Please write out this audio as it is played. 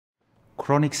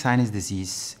Chronic sinus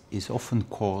disease is often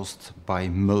caused by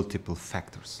multiple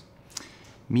factors,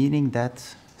 meaning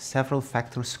that several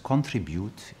factors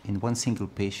contribute in one single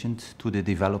patient to the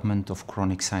development of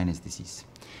chronic sinus disease.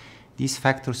 These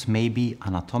factors may be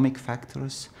anatomic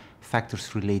factors,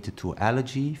 factors related to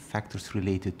allergy, factors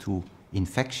related to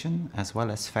infection, as well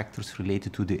as factors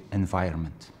related to the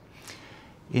environment.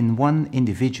 In one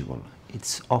individual,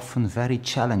 it's often very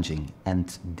challenging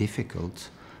and difficult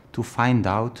to find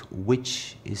out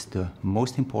which is the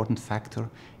most important factor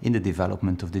in the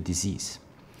development of the disease.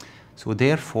 So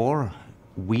therefore,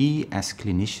 we as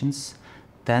clinicians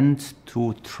tend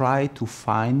to try to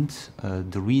find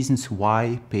the reasons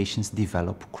why patients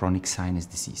develop chronic sinus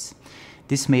disease.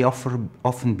 This may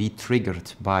often be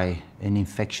triggered by an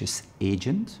infectious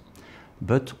agent,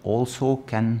 but also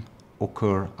can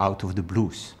occur out of the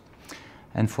blues.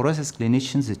 And for us as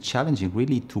clinicians, it's challenging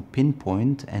really to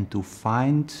pinpoint and to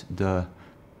find the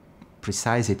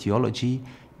precise etiology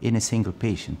in a single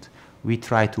patient. We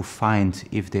try to find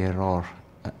if there are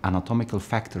anatomical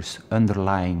factors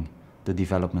underlying the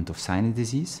development of sinus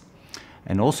disease,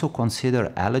 and also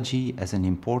consider allergy as an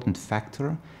important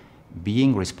factor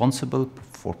being responsible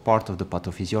for part of the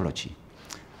pathophysiology.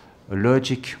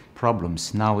 Allergic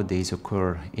problems nowadays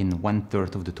occur in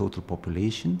 1/3 of the total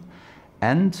population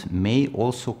and may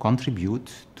also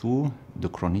contribute to the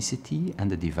chronicity and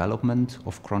the development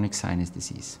of chronic sinus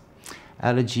disease.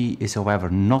 Allergy is, however,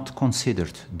 not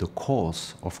considered the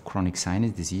cause of chronic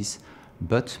sinus disease,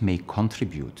 but may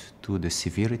contribute to the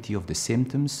severity of the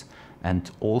symptoms and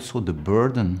also the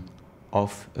burden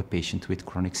of a patient with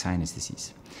chronic sinus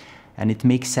disease. And it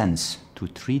makes sense to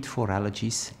treat for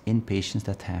allergies in patients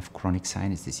that have chronic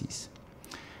sinus disease.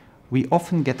 We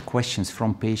often get questions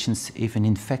from patients if an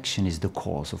infection is the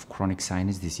cause of chronic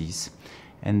sinus disease,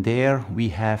 and there we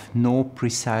have no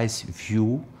precise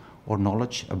view or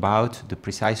knowledge about the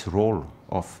precise role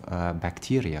of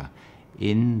bacteria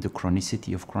in the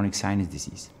chronicity of chronic sinus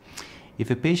disease.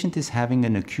 If a patient is having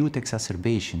an acute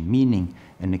exacerbation, meaning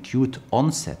an acute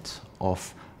onset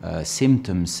of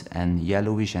symptoms and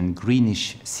yellowish and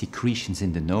greenish secretions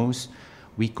in the nose,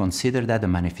 we consider that a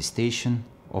manifestation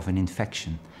of an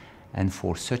infection. And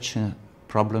for such a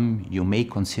problem, you may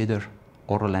consider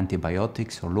oral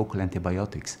antibiotics or local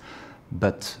antibiotics.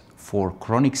 But for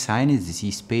chronic sinus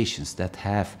disease patients that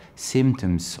have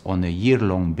symptoms on a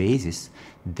year-long basis,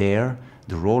 there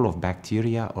the role of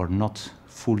bacteria are not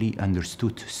fully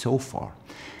understood so far.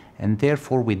 And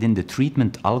therefore, within the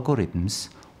treatment algorithms,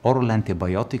 oral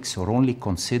antibiotics are only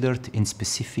considered in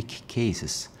specific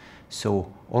cases.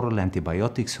 So oral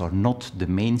antibiotics are not the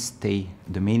mainstay,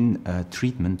 the main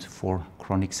treatment for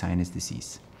chronic sinus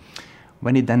disease.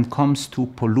 When it then comes to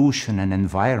pollution and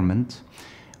environment,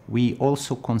 we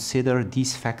also consider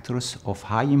these factors of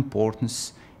high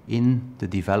importance in the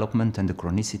development and the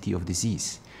chronicity of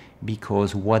disease,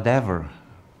 because whatever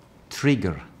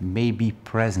trigger may be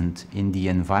present in the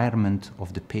environment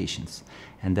of the patients,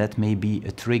 and that may be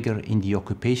a trigger in the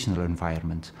occupational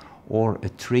environment or a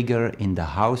trigger in the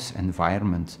house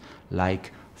environment,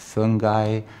 like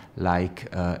fungi, like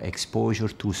exposure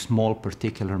to small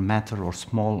particulate matter or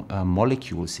small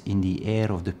molecules in the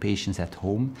air of the patients at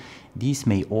home, these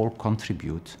may all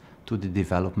contribute to the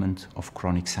development of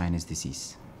chronic sinus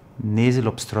disease. Nasal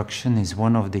obstruction is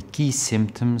one of the key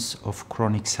symptoms of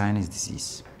chronic sinus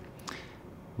disease.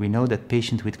 We know that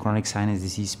patients with chronic sinus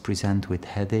disease present with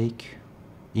headache,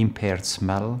 impaired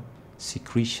smell,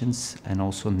 secretions, and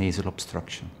also nasal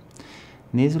obstruction.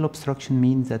 Nasal obstruction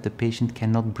means that the patient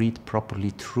cannot breathe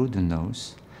properly through the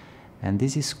nose, and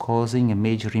this is causing a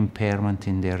major impairment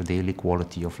in their daily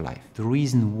quality of life. The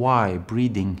reason why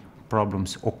breathing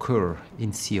problems occur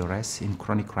in CRS, in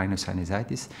chronic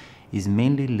rhinosinusitis, is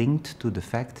mainly linked to the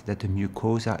fact that the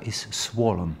mucosa is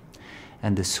swollen.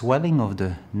 And the swelling of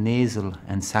the nasal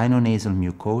and sinonasal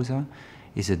mucosa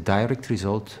is a direct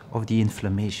result of the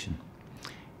inflammation.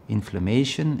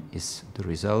 Inflammation is the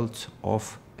result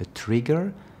of a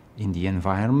trigger in the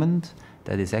environment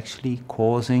that is actually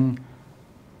causing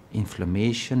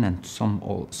inflammation and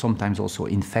sometimes also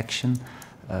infection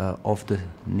of the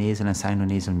nasal and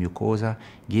sinonasal mucosa,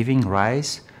 giving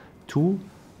rise to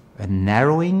a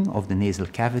narrowing of the nasal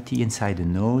cavity inside the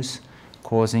nose,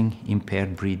 causing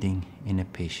impaired breathing in a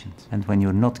patient. And when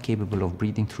you're not capable of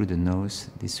breathing through the nose,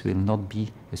 this will not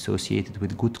be associated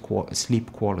with good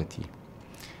sleep quality.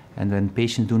 And when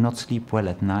patients do not sleep well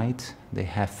at night, they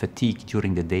have fatigue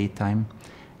during the daytime,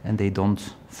 and they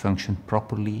don't function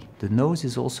properly. The nose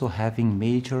is also having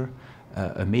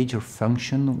a major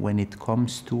function when it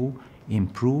comes to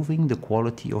improving the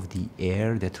quality of the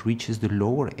air that reaches the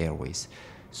lower airways.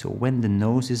 So when the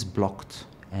nose is blocked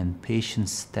and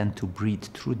patients tend to breathe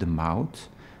through the mouth,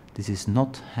 this is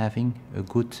not having a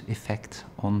good effect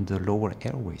on the lower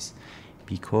airways,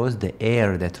 because the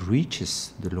air that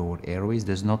reaches the lower airways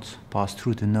does not pass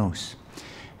through the nose.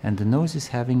 And the nose is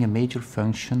having a major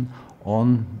function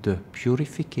on the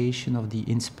purification of the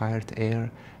inspired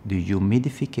air, the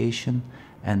humidification,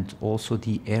 and also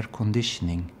the air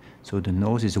conditioning. So the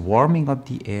nose is warming up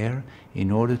the air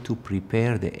in order to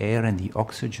prepare the air and the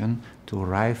oxygen to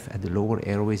arrive at the lower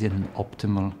airways in an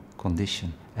optimal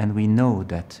condition. And we know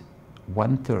that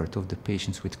 1/3 of the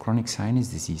patients with chronic sinus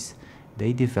disease,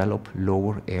 they develop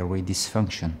lower airway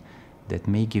dysfunction that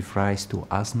may give rise to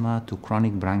asthma, to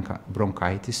chronic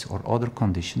bronchitis or other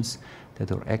conditions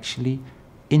that are actually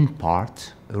in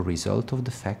part a result of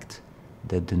the fact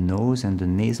that the nose and the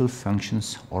nasal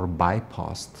functions are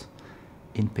bypassed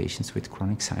in patients with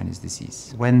chronic sinus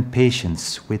disease. When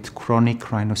patients with chronic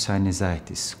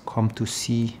rhinosinusitis come to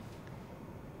see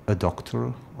a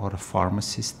doctor or a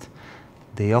pharmacist,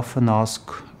 they often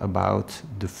ask about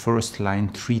the first-line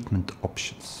treatment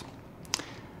options.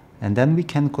 And then we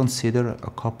can consider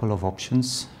a couple of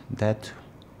options that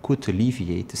could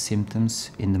alleviate the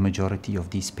symptoms in the majority of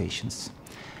these patients.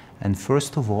 And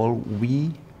first of all,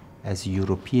 we, as a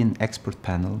European expert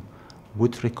panel,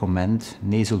 would recommend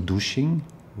nasal douching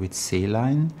with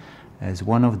saline as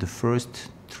one of the first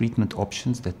treatment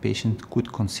options that patients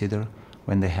could consider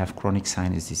when they have chronic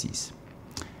sinus disease.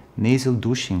 Nasal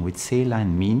douching with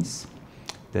saline means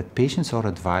that patients are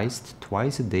advised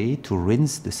twice a day to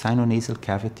rinse the sinonasal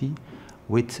cavity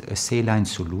with a saline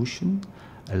solution,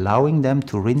 allowing them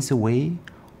to rinse away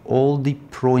all the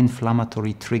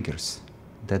pro-inflammatory triggers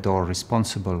that are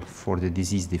responsible for the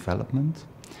disease development,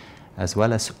 as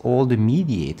well as all the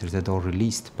mediators that are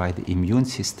released by the immune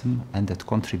system and that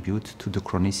contribute to the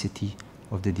chronicity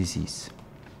of the disease.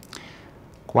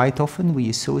 Quite often we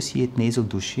associate nasal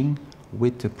douching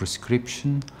with the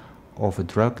prescription of a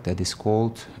drug that is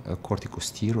called a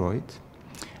corticosteroid,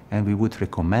 and we would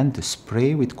recommend a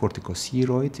spray with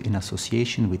corticosteroid in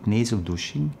association with nasal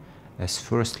douching as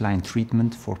first-line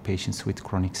treatment for patients with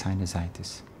chronic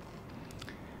sinusitis.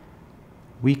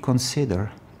 We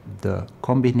consider the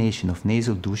combination of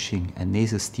nasal douching and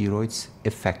nasal steroids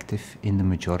effective in the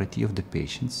majority of the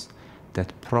patients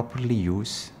that properly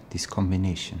use this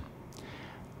combination.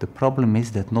 The problem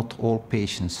is that not all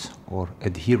patients are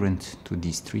adherent to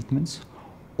these treatments,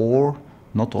 or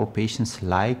not all patients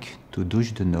like to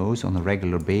douche the nose on a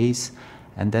regular basis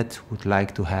and that would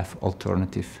like to have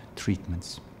alternative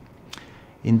treatments.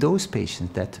 In those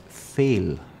patients that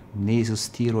fail nasal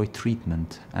steroid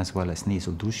treatment as well as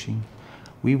nasal douching,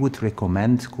 we would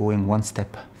recommend going one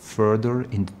step further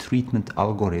in the treatment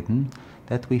algorithm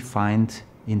that we find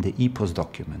in the EPOS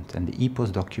document. And the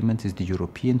EPOS document is the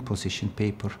European position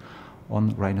paper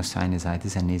on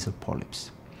rhinosinusitis and nasal polyps.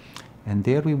 And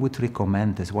there we would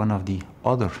recommend as one of the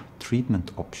other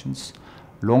treatment options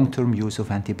long-term use of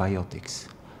antibiotics.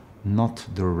 Not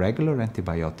the regular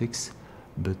antibiotics,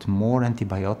 but more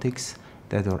antibiotics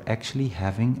that are actually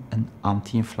having an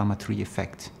anti-inflammatory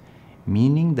effect,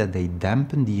 meaning that they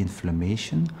dampen the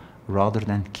inflammation rather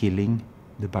than killing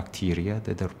the bacteria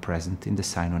that are present in the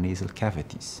sinonasal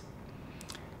cavities.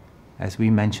 As we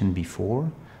mentioned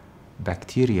before,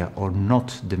 bacteria are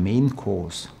not the main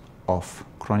cause of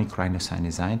chronic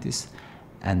rhinosinusitis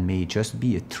and may just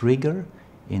be a trigger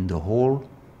in the whole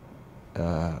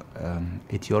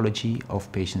etiology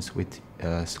of patients with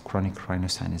chronic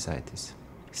rhinosinusitis.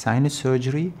 Sinus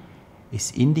surgery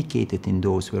is indicated in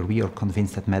those where we are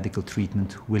convinced that medical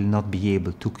treatment will not be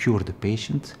able to cure the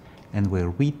patient and where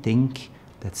we think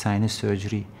that sinus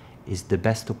surgery is the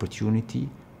best opportunity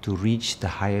to reach the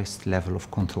highest level of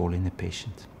control in the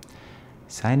patient.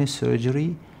 Sinus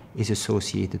surgery is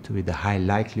associated with a high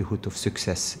likelihood of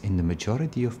success in the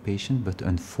majority of patients, but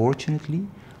unfortunately,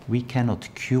 we cannot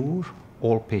cure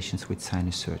all patients with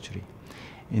sinus surgery.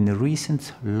 In a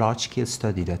recent large-scale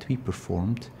study that we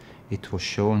performed, it was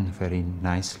shown very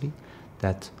nicely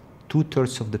that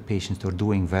 2/3 of the patients are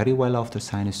doing very well after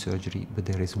sinus surgery, but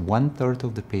there is 1/3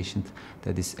 of the patient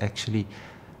that is actually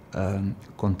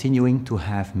continuing to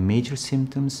have major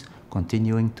symptoms,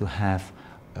 continuing to have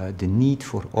the need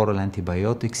for oral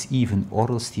antibiotics, even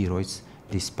oral steroids,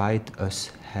 despite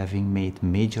us having made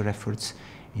major efforts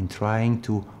in trying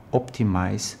to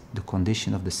optimize the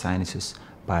condition of the sinuses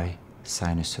by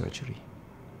sinus surgery.